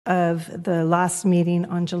of the last meeting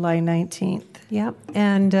on July 19th. Yep,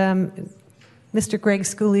 and Mr. Greg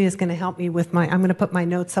Schooley is going to help me with I'm going to put my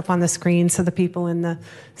notes up on the screen so the people in the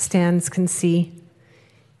stands can see.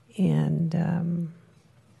 And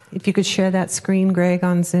if you could share that screen, Greg,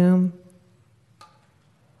 on Zoom.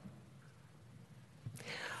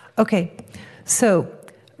 Okay, so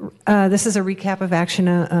this is a recap of action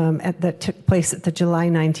that took place at the July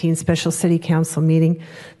 19th Special City Council meeting.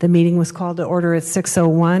 The meeting was called to order at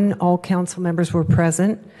 6:01. All council members were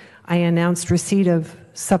present. I announced receipt of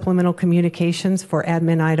supplemental communications for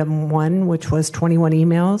admin item 1, which was 21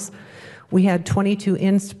 emails. We had 22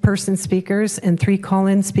 in-person speakers and 3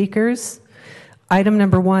 call-in speakers. Item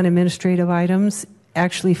number 1, administrative items,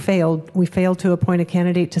 actually failed. We failed to appoint a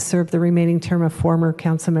candidate to serve the remaining term of former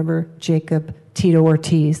Councilmember Jacob Tito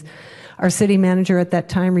Ortiz. Our city manager at that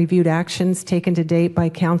time reviewed actions taken to date by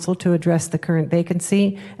council to address the current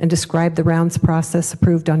vacancy and described the rounds process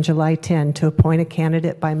approved on July 10 to appoint a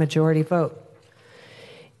candidate by majority vote.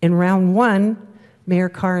 In round 1, Mayor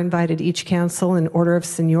Carr invited each council in order of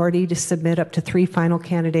seniority to submit up to 3 final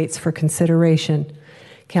candidates for consideration.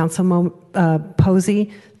 Councilman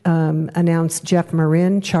Posey announced Jeff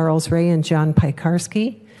Marin, Charles Ray, and John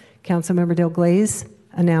Piekarski. Councilmember Delgeize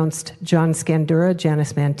announced John Scandura,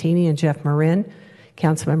 Janice Mantini, and Jeff Marin.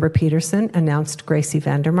 Councilmember Peterson announced Gracie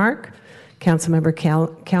Vandermark. Councilmember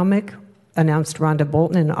Kalmick announced Rhonda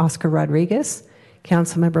Bolton and Oscar Rodriguez.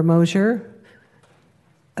 Councilmember Mosier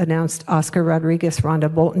announced Oscar Rodriguez,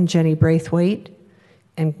 Rhonda Bolton, Jenny Braithwaite.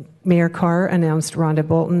 And Mayor Carr announced Rhonda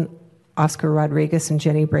Bolton, Oscar Rodriguez, and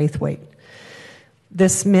Jenny Braithwaite.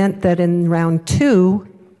 This meant that in round 2,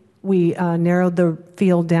 we narrowed the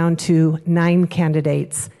field down to 9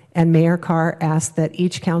 candidates, and Mayor Carr asked that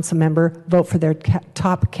each council member vote for their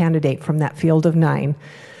top candidate from that field of 9.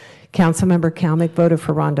 Councilmember Kalmick voted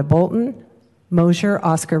for Rhonda Bolton, Mosier,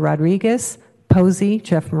 Oscar Rodriguez, Posey,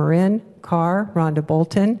 Jeff Marin, Carr, Rhonda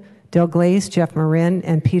Bolton, Delgeize, Jeff Marin,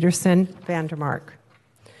 and Peterson, Vandermark.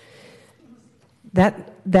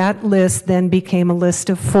 That list then became a list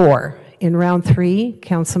of 4. In round 3,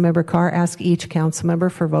 Councilmember Carr asked each council member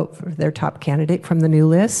for vote for their top candidate from the new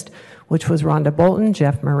list, which was Rhonda Bolton,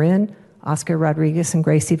 Jeff Marin, Oscar Rodriguez, and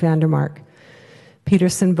Gracie Vandermark.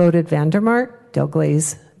 Peterson voted Vandermark,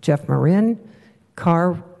 Delgeize, Jeff Marin,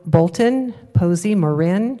 Carr, Bolton, Posey,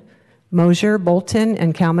 Marin, Mosier, Bolton,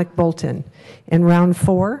 and Kalmick, Bolton. In round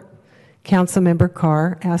 4, Councilmember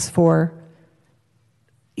Carr asked for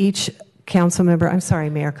each council member,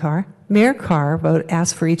 Mayor Carr. Mayor Carr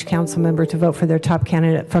asked for each council member to vote for their top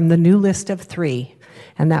candidate from the new list of 3,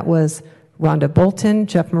 and that was Rhonda Bolton,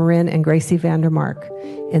 Jeff Marin, and Gracie Vandermark.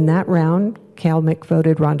 In that round, Kalmick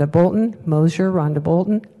voted Rhonda Bolton, Mosier, Rhonda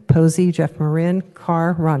Bolton, Posey, Jeff Marin,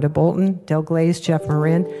 Carr, Rhonda Bolton, Delgeize, Jeff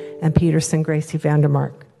Marin, and Peterson, Gracie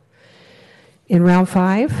Vandermark. In round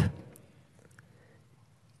 5,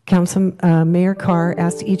 Mayor Carr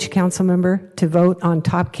asked each council member to vote on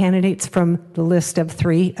top candidates from the list of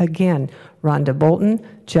 3. Again, Rhonda Bolton,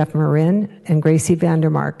 Jeff Marin, and Gracie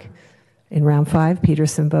Vandermark. In round 5,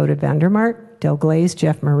 Peterson voted Vandermark, Delgeize,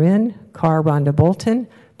 Jeff Marin, Carr, Rhonda Bolton,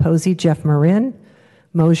 Posey, Jeff Marin,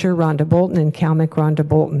 Mosier, Rhonda Bolton, and Kalmick, Rhonda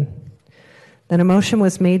Bolton. Then a motion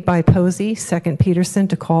was made by Posey, second Peterson,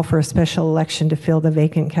 to call for a special election to fill the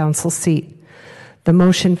vacant council seat. The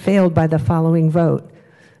motion failed by the following vote.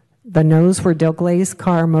 The noes were Delgeize,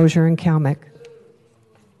 Carr, Mosier, and Kalmick.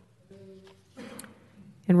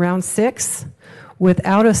 In round 6,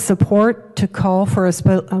 without support to call for a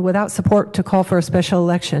special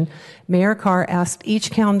election, Mayor Carr asked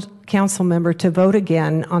each council member to vote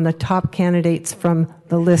again on the top candidates from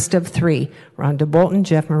the list of 3: Rhonda Bolton,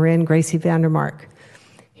 Jeff Marin, Gracie Vandermark.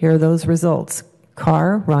 Here are those results: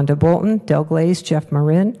 Carr, Rhonda Bolton, Delgeize, Jeff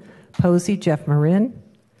Marin, Posey, Jeff Marin,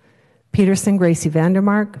 Peterson, Gracie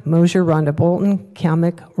Vandermark, Mosier, Rhonda Bolton,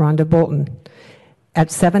 Kalmick, Rhonda Bolton. At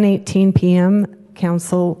 7:18 p.m.,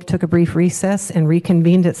 council took a brief recess and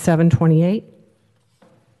reconvened at 7:28.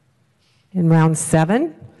 In round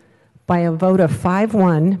 7, by a vote of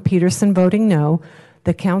 5-1, Peterson voting no,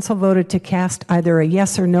 the council voted to cast either a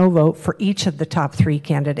yes or no vote for each of the top 3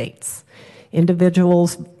 candidates.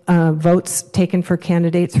 Individuals' votes taken for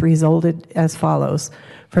candidates resulted as follows.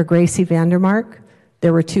 For Gracie Vandermark,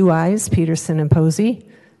 there were 2 ayes, Peterson and Posey,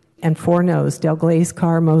 and 4 noes, Delgeize,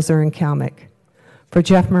 Carr, Mosier, and Kalmick. For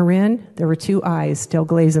Jeff Marin, there were 2 ayes,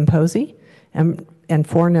 Delgeize and Posey, and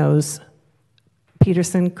 4 noes,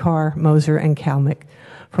 Peterson, Carr, Mosier, and Kalmick.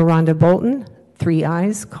 For Rhonda Bolton, 3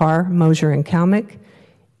 ayes, Carr, Mosier, and Kalmick,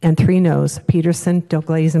 and 3 noes, Peterson,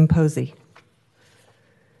 Delgeize, and Posey.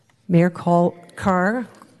 Mayor Carr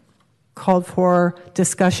called for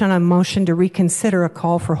discussion on motion to reconsider a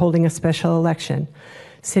call for holding a special election.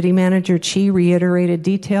 City Manager Chi reiterated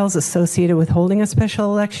details associated with holding a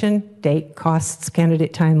special election, date, costs,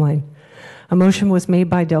 candidate timeline. A motion was made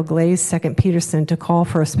by Delgeize, second Peterson, to call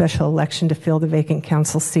for a special election to fill the vacant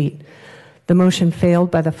council seat. The motion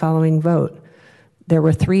failed by the following vote. There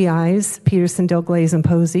were 3 ayes, Peterson, Delgeize, and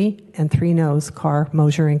Posey, and 3 noes, Carr,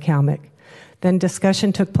 Mosier, and Kalmick. Then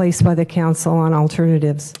discussion took place by the council on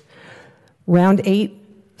alternatives. Round 8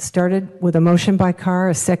 started with a motion by Carr,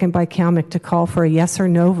 a second by Kalmick, to call for a yes or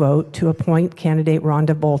no vote to appoint candidate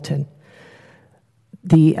Rhonda Bolton.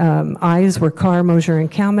 The ayes were Carr, Mosier,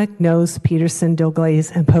 and Kalmick, noes Peterson,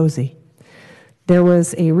 Delgeize, and Posey. There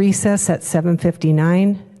was a recess at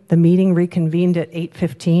 7:59. The meeting reconvened at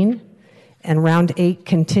 8:15, and round 8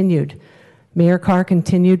 continued. Mayor Carr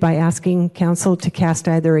continued by asking council to cast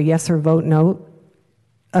either a yes or no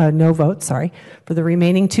vote, for the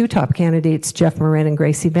remaining 2 top candidates, Jeff Marin and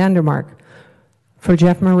Gracie Vandermark. For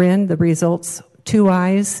Jeff Marin, the results: 2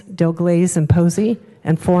 ayes, Delgeize and Posey,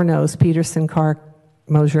 and 4 noes, Peterson, Carr,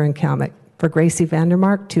 Mosier, and Kalmick. For Gracie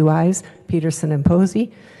Vandermark, 2 ayes, Peterson and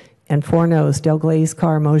Posey, and 4 noes, Delgeize,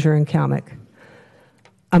 Carr, Mosier, and Kalmick.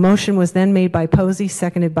 A motion was then made by Posey,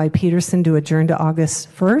 seconded by Peterson, to adjourn to August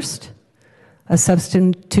 1st. A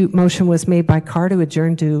substitute motion was made by Carr to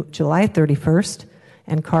adjourn to July 31st,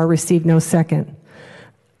 and Carr received no second.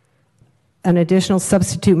 An additional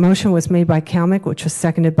substitute motion was made by Kalmick, which was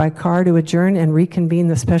seconded by Carr, to adjourn and reconvene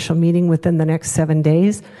the special meeting within the next 7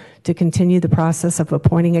 days to continue the process of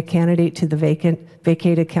appointing a candidate to the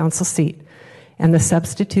vacated council seat. And the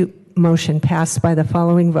substitute motion passed by the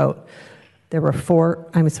following vote. There were 5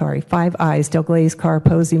 ayes, Delgeize, Carr,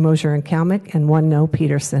 Posey, Mosier, and Kalmick, and 1 no,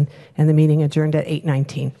 Peterson, and the meeting adjourned at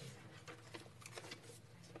 8:19.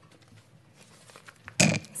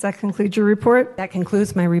 Does that conclude your report? That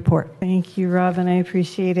concludes my report. Thank you, Robin. I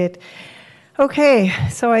appreciate it. Okay,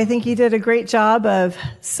 so I think you did a great job of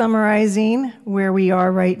summarizing where we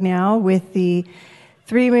are right now with the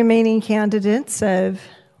 3 remaining candidates of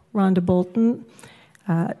Rhonda Bolton,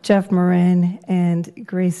 Jeff Marin, and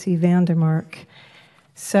Gracie Vandermark.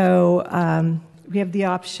 So we have the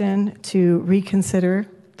option to reconsider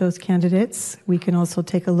those candidates. We can also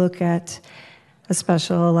take a look at a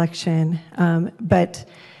special election. But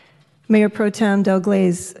Mayor Pro Tem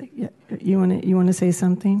Delgeize, you want to say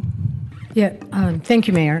something? Yeah, thank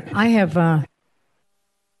you, Mayor. I have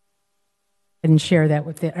and share that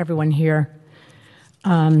with everyone here.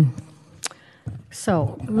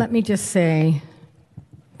 So let me just say,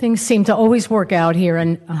 things seem to always work out here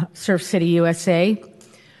in Surf City, USA.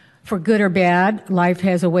 For good or bad, life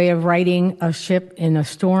has a way of righting a ship in the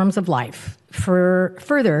storms of life.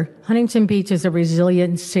 Further, Huntington Beach is a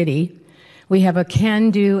resilient city. We have a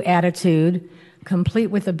can-do attitude, complete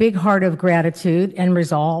with a big heart of gratitude and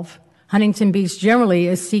resolve. Huntington Beach generally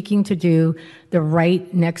is seeking to do the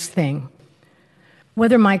right next thing.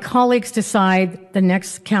 Whether my colleagues decide the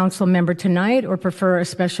next council member tonight or prefer a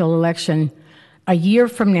special election, a year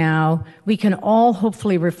from now, we can all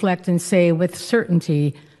hopefully reflect and say with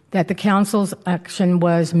certainty that the council's action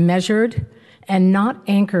was measured and not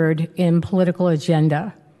anchored in political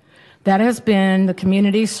agenda. That has been the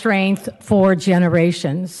community's strength for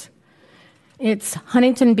generations. It's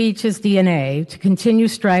Huntington Beach's DNA to continue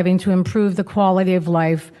striving to improve the quality of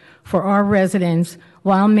life for our residents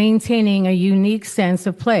while maintaining a unique sense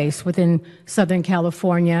of place within Southern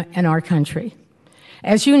California and our country.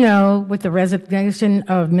 As you know, with the resignation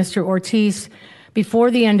of Mr. Ortiz,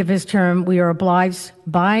 before the end of his term, we are obliged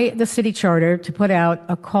by the city charter to put out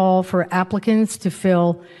a call for applicants to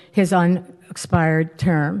fill his unexpired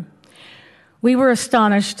term. We were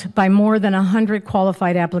astonished by more than 100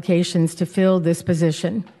 qualified applications to fill this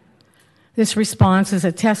position. This response is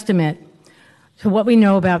a testament to what we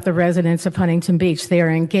know about the residents of Huntington Beach. They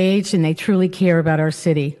are engaged and they truly care about our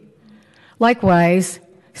city. Likewise,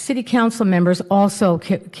 city council members also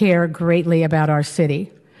care greatly about our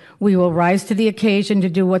city. We will rise to the occasion to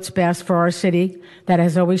do what's best for our city that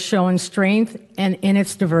has always shown strength and in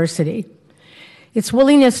its diversity. Its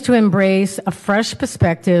willingness to embrace a fresh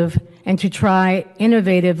perspective and to try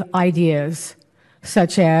innovative ideas,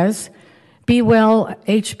 such as Be Well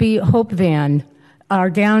HB Hope Van, our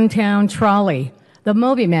downtown trolley, the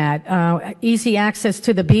MobiMat, easy access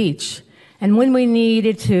to the beach, and when we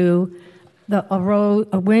needed to,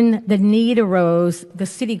 when the need arose, the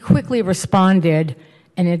city quickly responded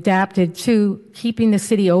and adapted to keeping the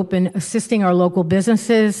city open, assisting our local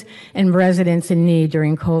businesses and residents in need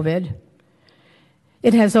during COVID.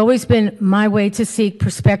 It has always been my way to seek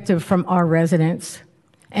perspective from our residents,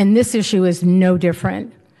 and this issue is no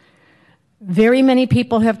different. Very many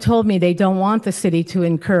people have told me they don't want the city to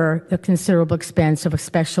incur the considerable expense of a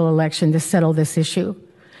special election to settle this issue.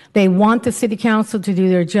 They want the city council to do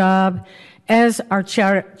their job as our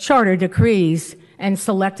charter decrees and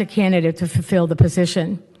select a candidate to fulfill the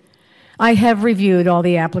position. I have reviewed all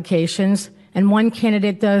the applications, and one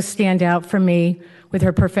candidate does stand out for me with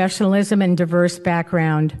her professionalism and diverse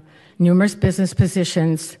background, numerous business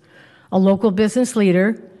positions. A local business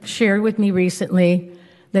leader shared with me recently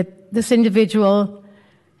that this individual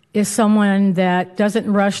is someone that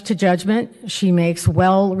doesn't rush to judgment. She makes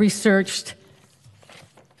well-researched,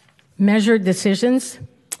 measured decisions,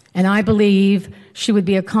 and I believe she would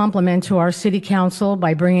be a complement to our city council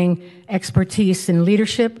by bringing expertise in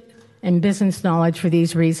leadership and business knowledge for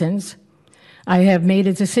these reasons. I have made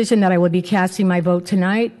a decision that I will be casting my vote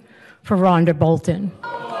tonight for Rhonda Bolton.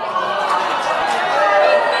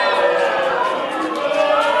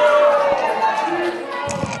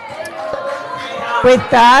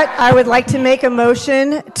 With that, I would like to make a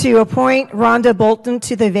motion to appoint Rhonda Bolton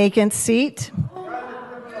to the vacant seat.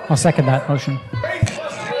 I'll second that motion.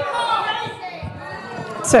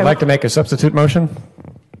 So, I'd like to make a substitute motion.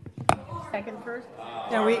 Second first?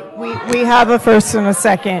 no, we have a first and a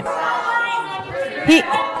second.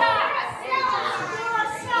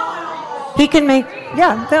 He can make,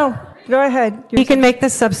 Yeah, no, go ahead. he can make the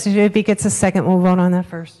substitute. If he gets a second, we'll vote on that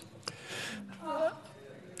first.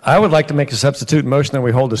 I would like to make a substitute motion that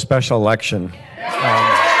we hold a special election. Please.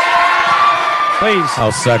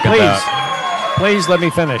 I'll second that. Please let me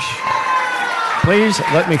finish. Please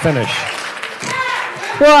let me finish.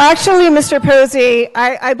 Well, actually, Mr. Posey,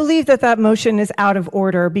 I believe that motion is out of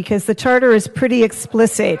order because the charter is pretty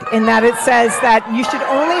explicit in that it says that you should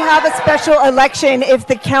only have a special election if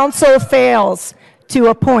the council fails to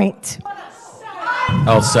appoint.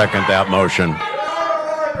 I'll second that motion.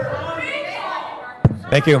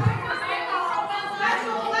 Thank you.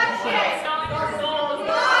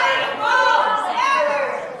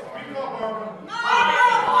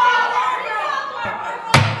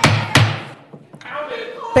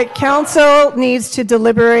 The council needs to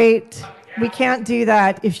deliberate. We can't do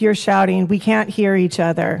that if you're shouting. We can't hear each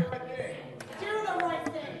other.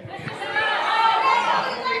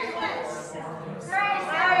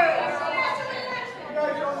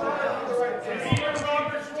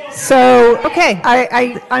 So, okay,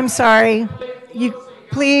 I'm sorry. You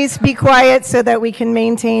please be quiet so that we can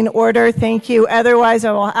maintain order. Thank you. Otherwise,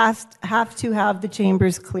 I will have to have the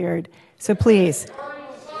chambers cleared. So please.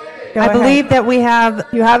 Go ahead. believe that we have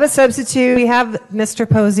a substitute. We have Mr.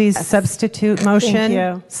 Posey's substitute motion. Thank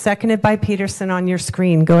you. Seconded by Peterson on your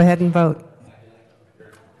screen. Go ahead and vote.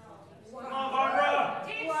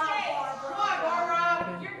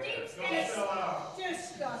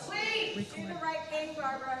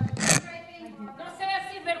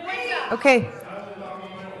 Okay.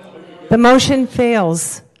 The motion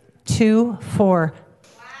fails 2-4.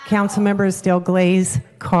 Councilmembers Delgeize,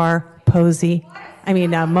 Carr, Posey,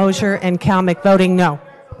 Mosier and Kalmick voting no.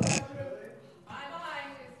 Deep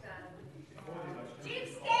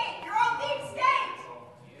state! You're all deep state!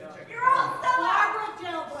 You're all Barbara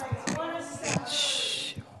Delgeize. What a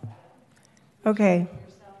Shh. Okay.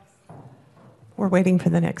 We're waiting for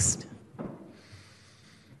the next.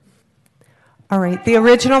 All right, the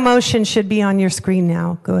original motion should be on your screen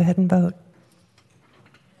now. Go ahead and vote.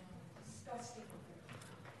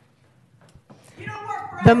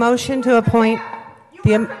 The motion to appoint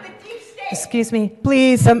excuse me.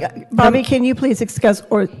 Please, Bobby, can you please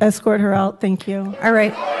escort her out? Thank you. All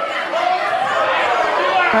right.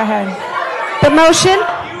 Go ahead. The motion?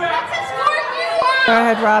 Go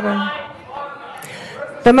ahead, Robin.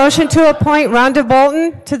 The motion to appoint Rhonda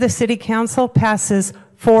Bolton to the City Council passes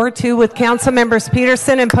 4-2 with Council Members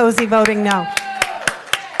Peterson and Posey voting no.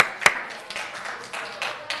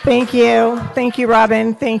 Thank you. Thank you,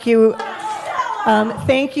 Robin. Thank you.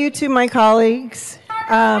 Thank you to my colleagues.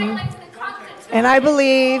 And I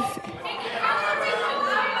believe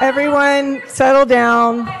everyone settle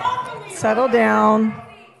down. Settle down.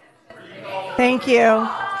 Thank you.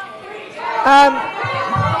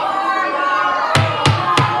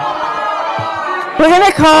 We're going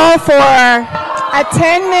to call for a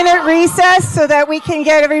 10-minute recess so that we can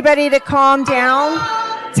get everybody to calm down.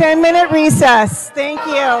 10-minute recess. Thank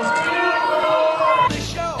you.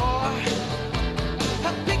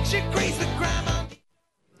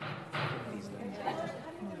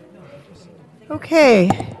 Okay,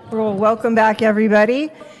 well, welcome back, everybody.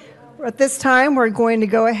 At this time, we're going to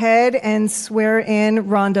go ahead and swear in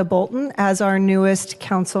Rhonda Bolton as our newest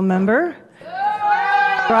council member.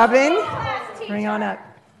 Robin, bring on up.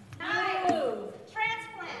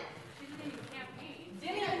 Transplant.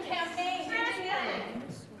 Didn't even campaign.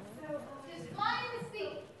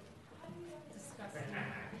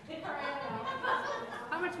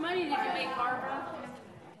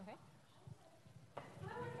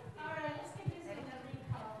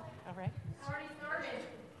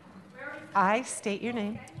 I state your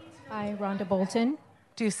name. I, Rhonda Bolton,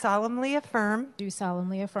 Do solemnly affirm do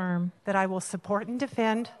solemnly affirm that I will support and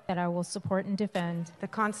defend that I will support and defend the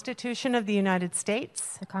Constitution of the United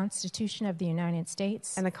States the Constitution of the United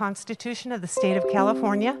States and the Constitution of the State of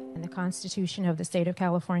California and the Constitution of the State of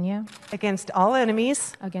California against all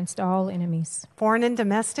enemies, against all enemies, foreign and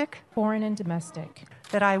domestic, foreign and domestic,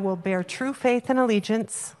 that I will bear true faith and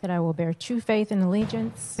allegiance that I will bear true faith and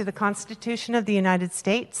allegiance to the Constitution of the United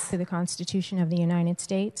States to the Constitution of the United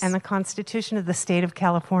States and the Constitution of the State of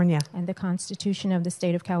California, and the Constitution of the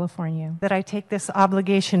State of California, that I take this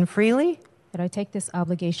obligation freely that I take this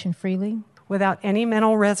obligation freely without any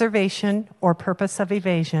mental reservation or purpose of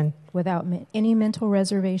evasion, without any mental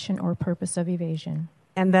reservation or purpose of evasion,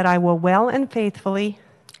 and that I will well and faithfully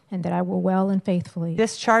and that I will well and faithfully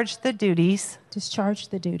discharge the duties discharge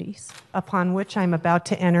the duties upon which I'm about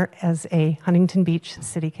to enter as a Huntington Beach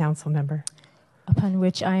City Council member. upon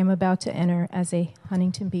which I am about to enter as a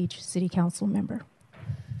Huntington Beach City Council member.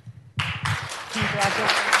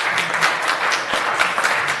 Congratulations.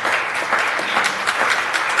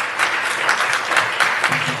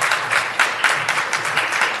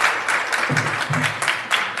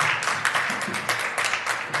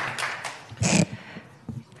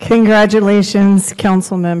 Congratulations,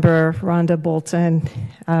 Councilmember Rhonda Bolton.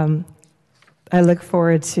 I look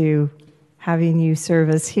forward to having you serve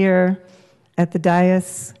us here at the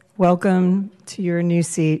dais. Welcome to your new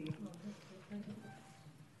seat.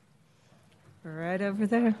 Right over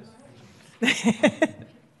there.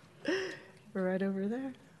 Right over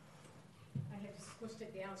there. I had squished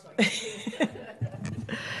it down so I could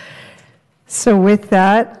see. So with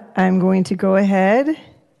that, I'm going to go ahead,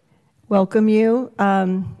 welcome you.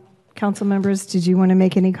 Council members, did you want to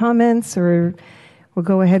make any comments, or we'll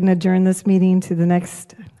go ahead and adjourn this meeting to the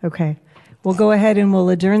next? Okay. We'll go ahead and we'll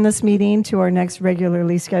adjourn this meeting to our next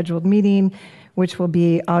regularly scheduled meeting, which will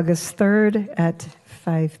be August 3rd at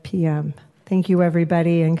 5 p.m. Thank you,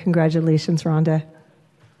 everybody, and congratulations, Rhonda.